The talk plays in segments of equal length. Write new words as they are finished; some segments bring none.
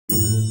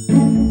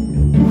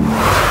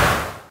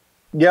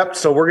Yep.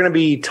 So we're going to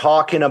be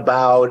talking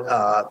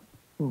about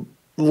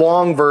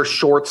long versus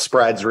short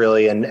spreads,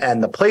 really,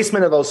 and the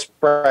placement of those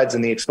spreads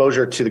and the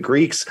exposure to the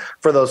Greeks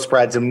for those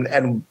spreads,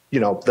 and you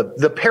know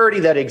the parity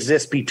that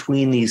exists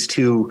between these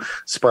two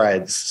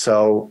spreads.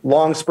 So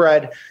long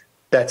spread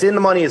that's in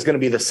the money is going to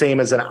be the same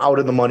as an out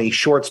of the money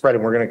short spread,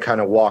 and we're going to kind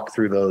of walk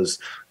through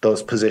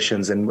those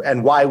positions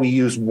and why we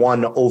use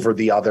one over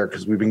the other,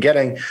 because we've been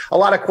getting a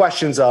lot of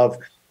questions of,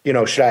 you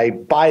know, should I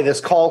buy this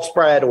call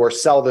spread or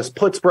sell this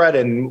put spread?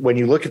 And when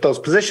you look at those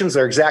positions,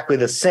 they're exactly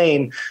the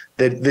same.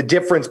 The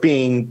difference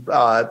being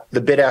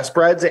the bid-ask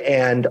spreads,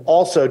 and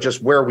also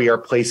just where we are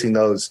placing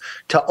those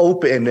to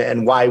open,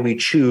 and why we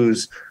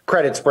choose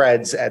credit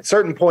spreads at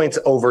certain points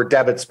over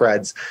debit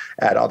spreads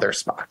at other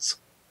spots.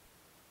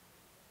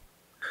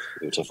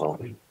 Beautiful.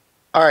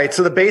 All right,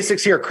 so the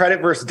basics here: credit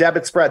versus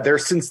debit spread. They're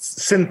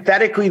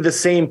synthetically the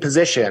same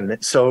position.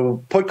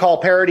 So put call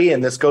parity,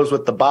 and this goes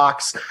with the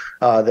box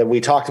that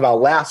we talked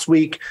about last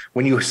week.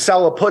 When you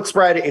sell a put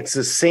spread, it's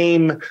the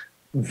same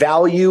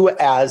value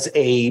as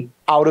a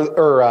out of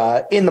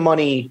or in the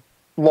money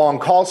long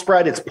call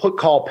spread. It's put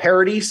call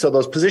parity. So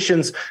those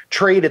positions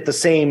trade at the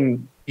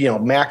same, you know,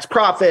 max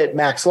profit,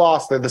 max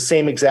loss. They're the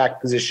same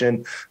exact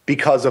position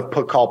because of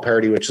put call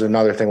parity, which is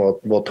another thing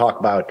we'll talk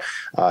about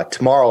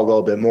tomorrow a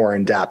little bit more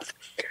in depth.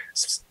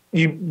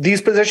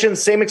 These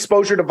positions, same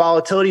exposure to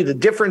volatility. The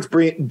difference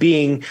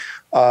being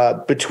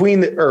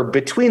between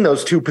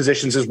those two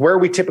positions is where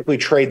we typically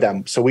trade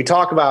them. So we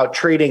talk about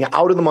trading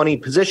out of the money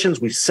positions.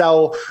 We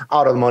sell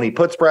out of the money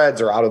put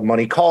spreads or out of the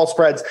money call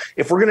spreads.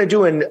 If we're going to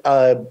do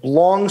a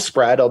long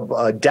spread,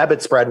 a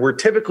debit spread, we're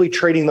typically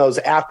trading those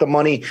at the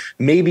money,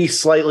 maybe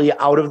slightly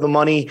out of the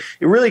money.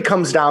 It really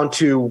comes down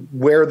to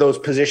where those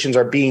positions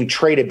are being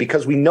traded,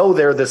 because we know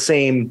they're the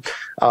same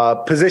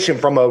position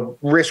from a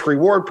risk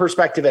reward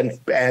perspective,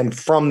 and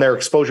from their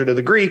exposure to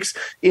the Greeks.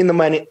 In the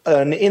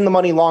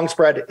money long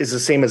spread is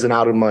the same as an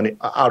out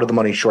of the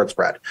money short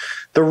spread.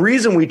 The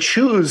reason we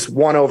choose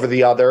one over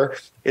the other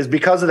is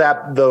because of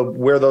that,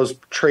 where those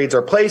trades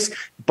are placed,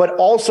 but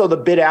also the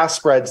bid-ask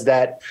spreads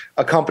that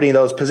accompany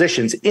those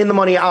positions. In the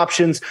money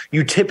options,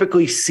 you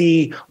typically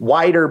see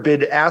wider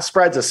bid-ask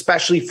spreads,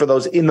 especially for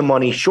those in the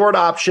money short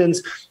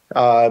options.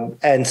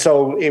 And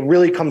so it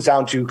really comes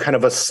down to kind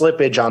of a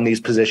slippage on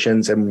these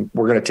positions. And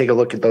we're going to take a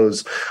look at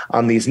those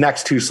on these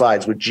next two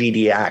slides with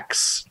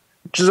GDX,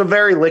 which is a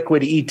very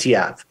liquid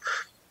ETF.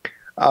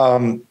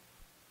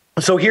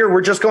 So here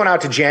we're just going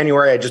out to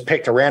January. I just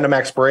picked a random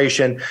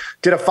expiration,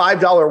 did a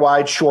 $5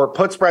 wide short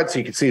put spread. So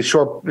you can see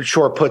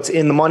short puts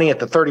in the money at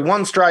the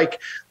 31 strike.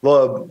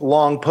 The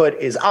long put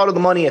is out of the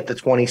money at the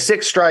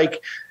 26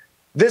 strike.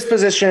 This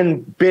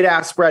position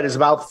bid-ask spread is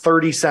about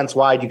 30 cents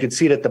wide. You can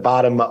see it at the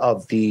bottom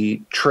of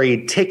the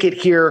trade ticket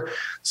here.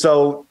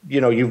 So, you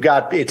know,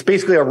 it's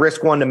basically a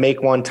risk one to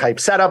make one type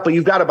setup, but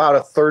you've got about a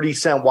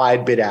 30-cent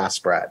wide bid-ask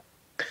spread.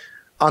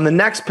 On the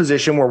next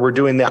position, where we're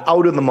doing the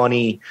out of the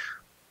money,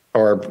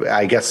 or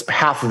I guess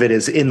half of it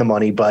is in the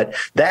money, but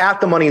the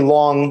at the money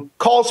long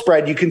call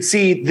spread, you can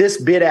see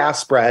this bid-ask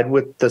spread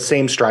with the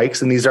same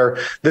strikes. And these are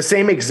the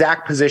same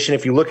exact position.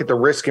 If you look at the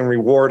risk and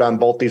reward on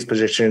both these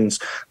positions,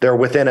 they're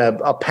within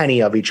a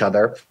penny of each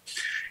other.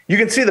 You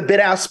can see the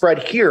bid-ask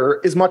spread here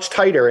is much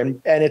tighter, and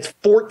it's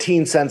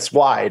 14 cents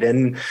wide.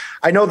 And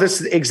I know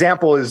this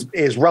example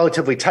is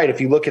relatively tight.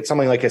 If you look at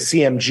something like a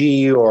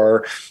CMG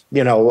or,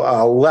 you know,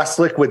 a less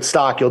liquid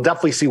stock, you'll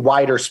definitely see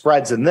wider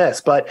spreads than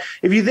this. But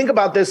if you think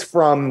about this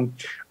from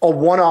a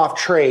one-off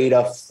trade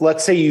of,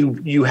 let's say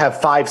you have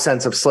 5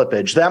 cents of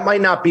slippage, that might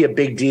not be a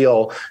big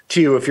deal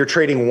to you if you're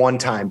trading one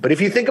time. But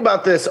if you think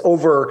about this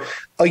over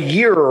a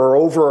year or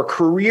over a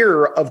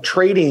career of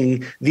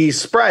trading these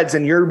spreads,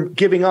 and you're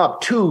giving up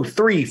 2,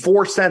 3,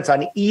 4 cents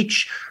on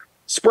each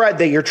spread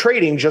that you're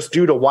trading just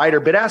due to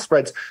wider bid-ask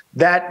spreads,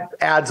 that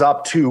adds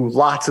up to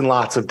lots and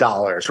lots of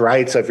dollars,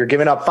 right? So if you're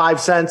giving up 5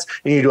 cents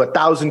and you do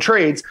 1,000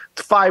 trades,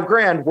 it's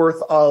 $5,000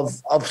 worth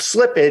of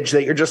slippage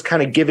that you're just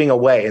kind of giving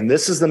away. And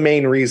this is the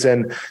main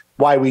reason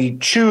why we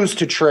choose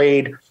to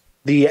trade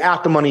the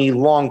at the money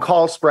long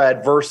call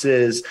spread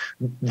versus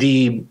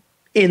the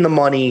in the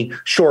money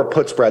short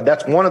put spread.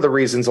 That's one of the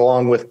reasons,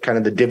 along with kind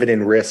of the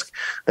dividend risk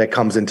that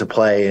comes into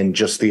play, and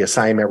just the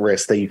assignment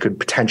risk that you could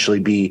potentially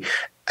be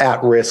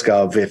at risk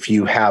of if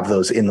you have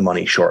those in the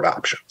money short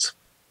options.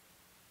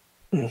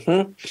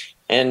 Mm-hmm.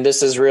 And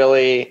this is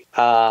really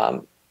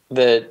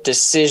the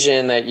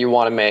decision that you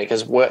want to make,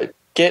 is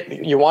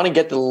you want to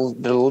get the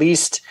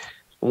least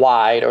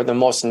wide or the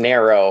most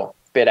narrow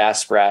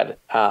bid-ask spread.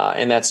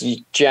 And that's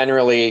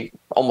generally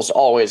almost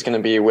always going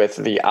to be with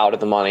the out of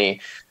the money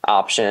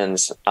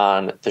options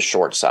on the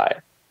short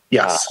side.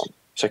 Yes.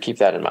 So keep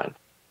that in mind.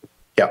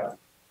 Yep.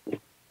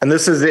 And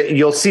this is it.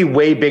 You'll see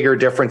way bigger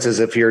differences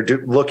if you're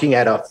looking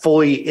at a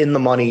fully in the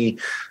money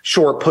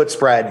short put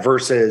spread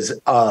versus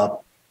a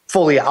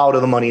fully out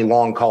of the money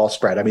long call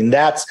spread. I mean,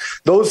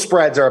 those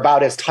spreads are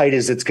about as tight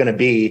as it's going to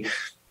be.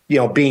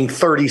 being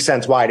 30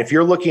 cents wide. If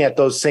you're looking at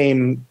those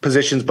same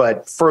positions,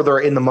 but further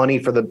in the money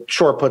for the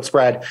short put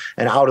spread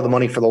and out of the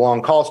money for the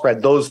long call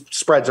spread, those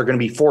spreads are going to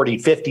be 40,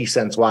 50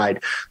 cents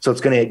wide. So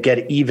it's going to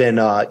get even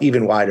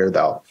wider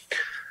though.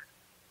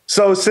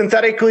 So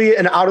synthetically,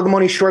 an out of the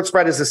money short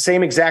spread is the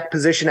same exact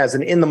position as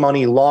an in the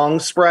money long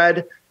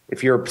spread.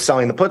 If you're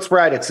selling the put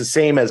spread, it's the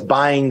same as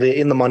buying the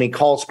in the money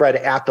call spread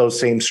at those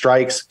same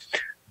strikes.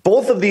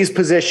 Both of these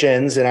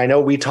positions, and I know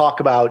we talk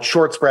about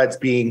short spreads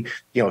being,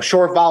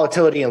 short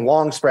volatility and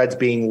long spreads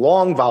being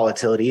long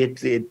volatility.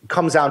 It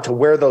comes down to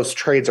where those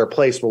trades are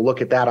placed. We'll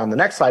look at that on the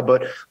next slide.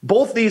 But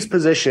both these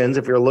positions,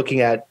 if you're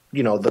looking at,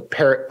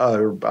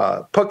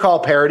 the put call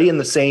parity in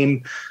the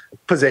same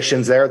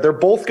positions there, they're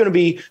both going to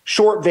be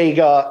short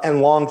vega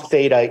and long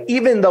theta,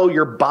 even though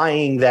you're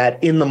buying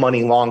that in the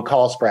money long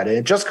call spread. And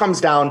it just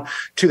comes down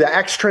to the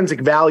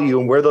extrinsic value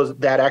and where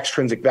that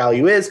extrinsic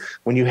value is.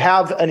 When you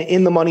have an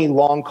in the money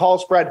long call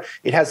spread,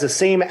 it has the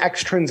same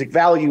extrinsic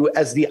value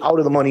as the out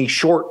of the money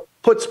short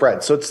put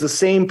spread. So it's the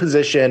same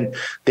position.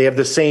 They have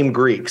the same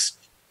Greeks.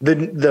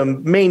 The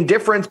main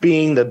difference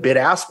being the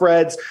bid-ask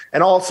spreads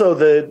and also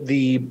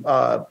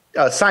the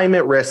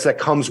assignment risk that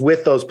comes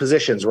with those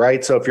positions,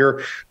 right? So if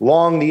you're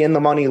long the in the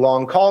money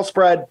long call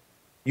spread,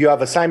 you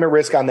have assignment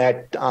risk on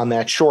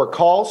that short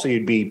call, so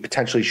you'd be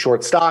potentially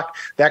short stock.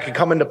 That could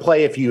come into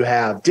play if you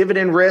have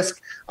dividend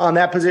risk on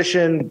that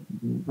position.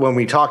 When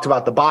we talked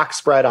about the box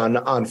spread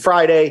on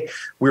Friday,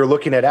 we were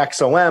looking at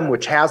XOM,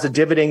 which has a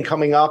dividend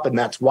coming up, and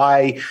that's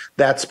why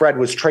that spread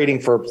was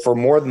trading for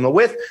more than the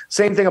width.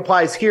 Same thing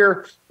applies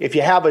here. If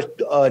you have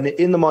an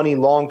in the money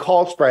long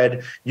call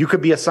spread, you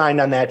could be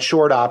assigned on that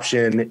short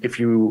option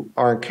if you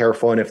aren't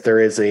careful and if there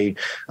is a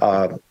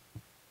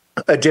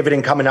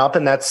dividend coming up,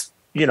 and that's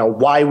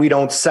why we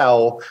don't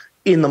sell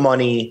in the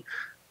money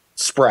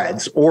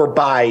spreads or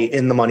buy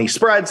in the money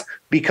spreads,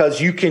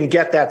 because you can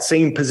get that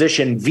same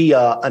position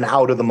via an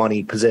out of the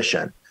money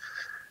position.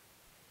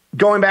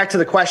 Going back to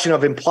the question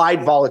of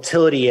implied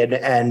volatility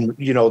and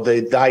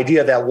the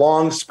idea that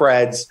long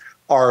spreads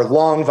are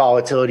long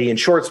volatility and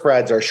short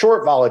spreads are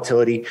short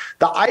volatility,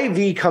 the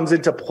IV comes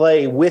into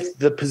play with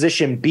the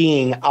position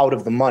being out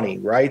of the money,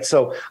 right?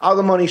 So out of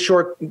the money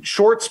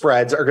short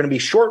spreads are going to be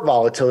short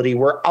volatility,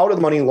 where out of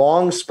the money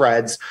long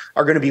spreads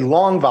are going to be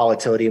long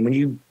volatility. And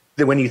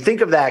when you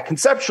think of that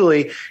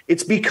conceptually,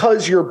 it's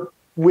because you're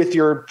with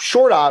your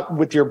short out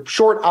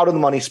of the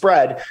money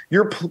spread,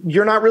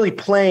 you're not really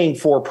playing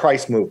for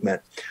price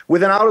movement.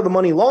 With an out of the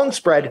money long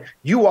spread,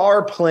 you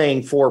are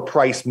playing for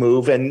price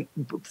move and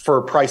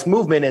for price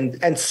movement,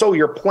 and so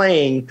you're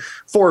playing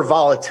for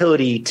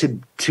volatility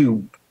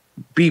to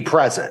be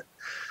present.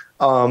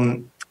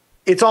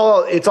 It's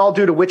all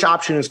due to which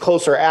option is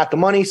closer at the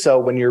money. So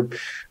when you're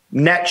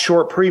net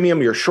short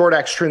premium, your short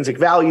extrinsic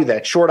value,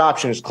 that short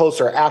option is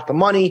closer at the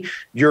money.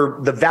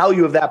 The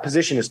value of that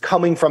position is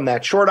coming from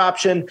that short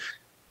option.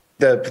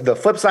 The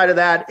flip side of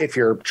that, if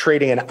you're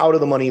trading an out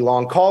of the money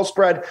long call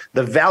spread,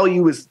 the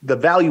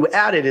value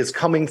added is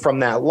coming from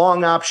that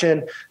long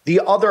option.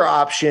 The other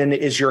option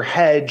is your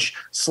hedge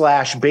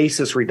 /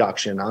 basis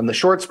reduction. On the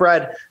short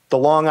spread, the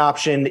long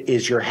option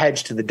is your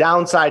hedge to the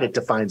downside. It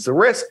defines the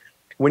risk.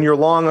 When you're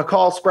long a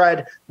call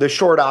spread, the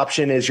short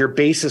option is your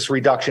basis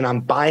reduction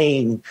on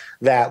buying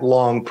that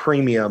long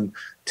premium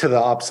to the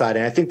upside.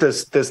 And I think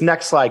this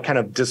next slide kind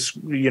of does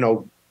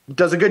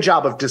a good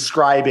job of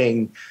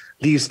describing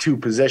these two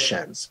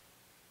positions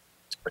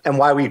and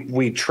why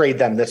we trade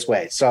them this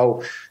way.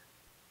 So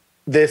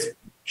this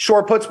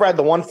short put spread,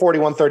 the 140,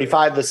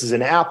 135, this is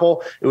an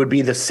Apple. It would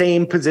be the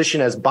same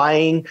position as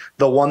buying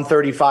the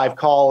 135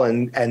 call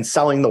and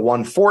selling the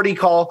 140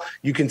 call.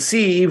 You can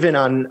see even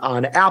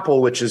on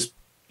Apple, which is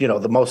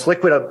the most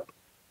liquid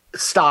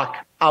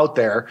stock out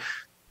there,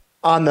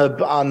 on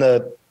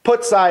the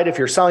put side, if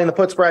you're selling the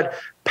put spread,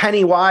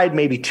 penny wide,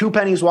 maybe 2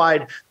 pennies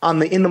wide. On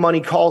the in the money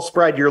call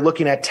spread, you're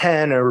looking at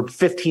 10 or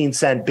 15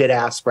 cent bid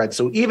ask spread.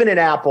 So even in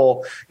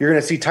Apple, you're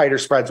going to see tighter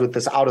spreads with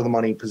this out of the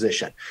money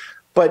position.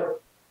 But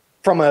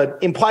from an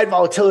implied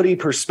volatility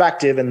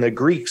perspective and the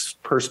Greeks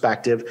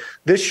perspective,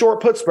 this short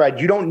put spread,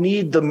 you don't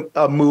need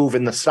a move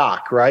in the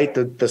stock, right?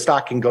 The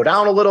stock can go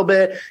down a little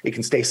bit. It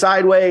can stay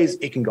sideways.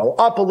 It can go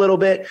up a little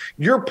bit.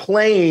 You're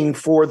playing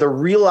for the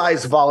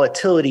realized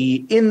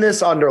volatility in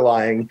this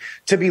underlying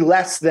to be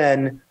less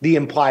than the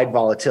implied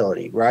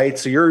volatility, right?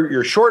 So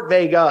you're short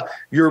vega.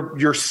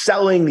 You're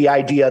selling the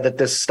idea that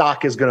this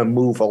stock is going to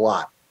move a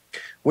lot.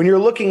 When you're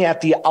looking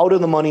at the out of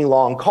the money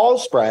long call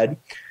spread,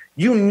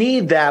 you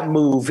need that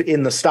move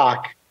in the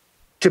stock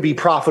to be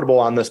profitable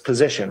on this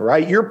position,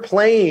 right? You're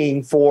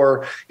playing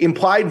for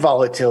implied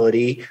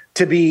volatility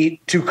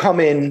to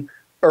come in,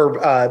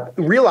 or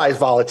realized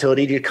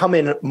volatility to come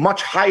in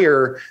much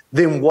higher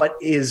than what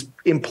is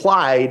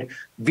implied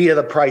via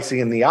the pricing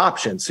in the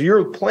option. So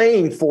you're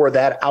playing for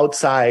that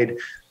outside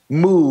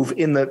move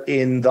in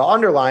the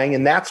underlying,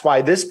 and that's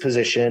why this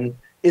position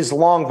is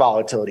long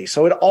volatility.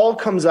 So it all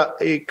comes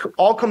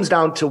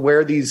down to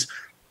where these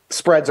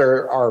spreads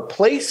are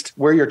placed,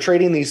 where you're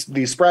trading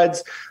these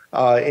spreads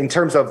in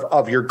terms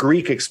of your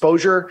Greek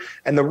exposure.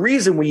 And the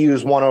reason we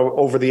use one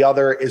over the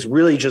other is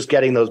really just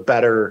getting those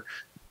better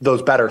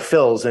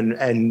fills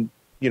and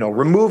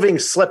removing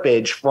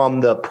slippage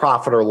from the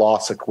profit or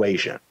loss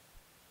equation.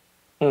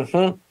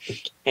 Mm-hmm.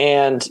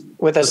 And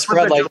with a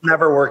spread like, will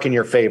never work in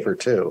your favor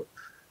too,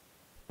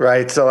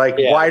 right? So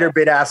wider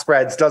bid ask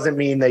spreads doesn't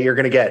mean that you're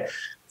going to get,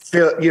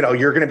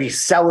 you're going to be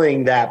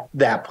selling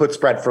that put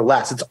spread for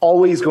less. It's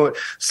always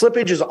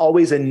slippage is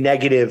always a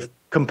negative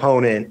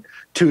component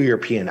to your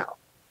P&L.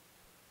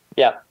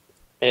 Yeah.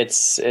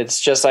 It's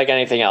just like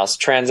anything else.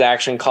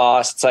 Transaction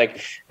costs. It's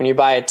like when you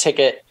buy a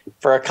ticket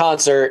for a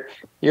concert,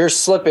 your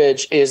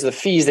slippage is the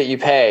fees that you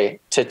pay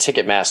to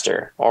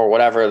Ticketmaster or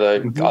whatever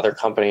the other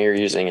company you're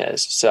using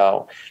is.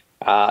 So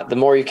the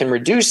more you can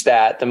reduce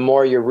that, the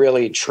more you're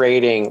really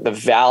trading the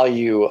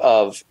value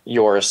of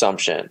your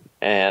assumption.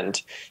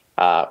 And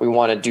we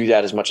want to do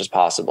that as much as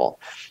possible.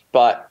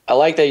 But I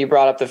like that you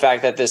brought up the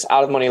fact that this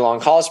out of the money long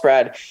call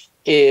spread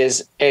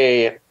is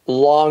a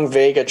long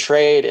vega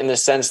trade in the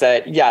sense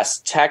that,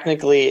 yes,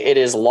 technically it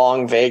is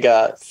long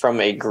vega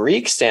from a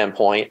Greek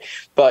standpoint,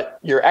 but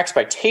your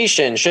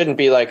expectation shouldn't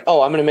be like,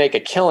 oh, I'm going to make a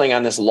killing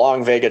on this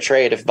long vega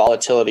trade if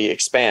volatility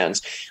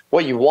expands.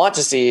 What you want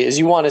to see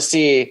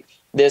is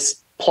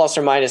this plus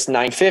or minus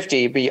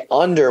 950 be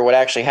under what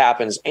actually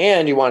happens,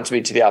 and you want it to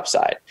be to the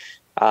upside.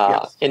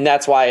 Yes. And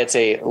that's why it's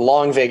a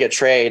long vega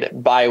trade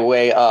by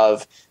way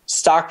of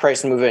stock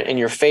price movement in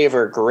your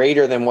favor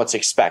greater than what's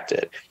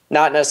expected,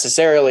 not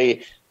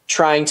necessarily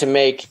trying to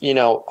make,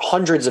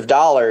 hundreds of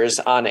dollars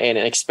on an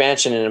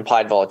expansion in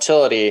implied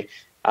volatility.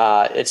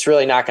 It's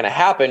really not going to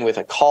happen with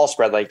a call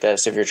spread like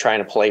this if you're trying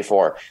to play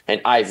for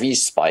an IV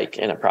spike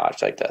in a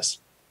product like this.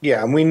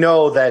 Yeah, and we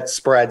know that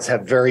spreads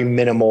have very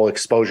minimal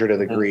exposure to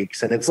the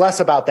Greeks, and it's less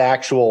about the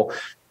actual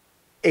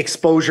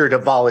exposure to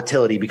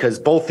volatility because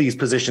both these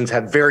positions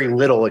have very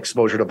little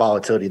exposure to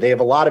volatility. They have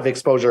a lot of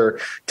exposure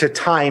to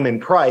time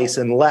and price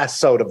and less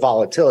so to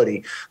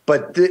volatility.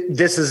 But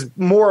this is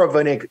more of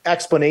an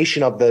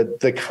explanation of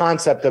the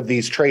concept of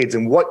these trades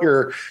and what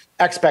your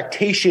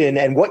expectation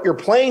and what you're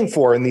playing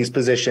for in these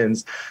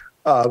positions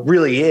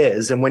really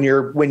is. And when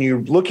you're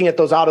looking at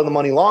those out of the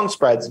money long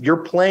spreads, you're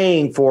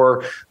playing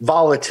for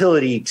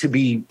volatility to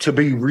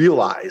be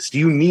realized.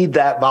 You need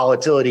that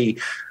volatility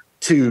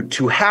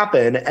to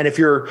happen. And if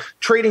you're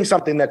trading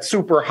something that's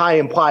super high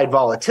implied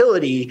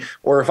volatility,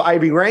 or if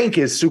IB rank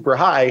is super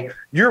high,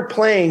 you're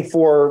playing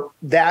for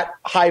that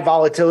high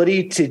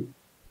volatility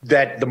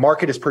that the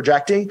market is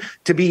projecting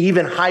to be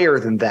even higher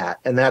than that.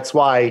 And that's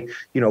why,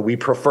 we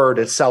prefer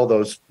to sell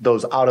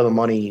those out of the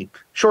money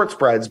short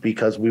spreads,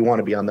 because we want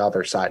to be on the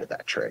other side of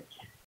that trade.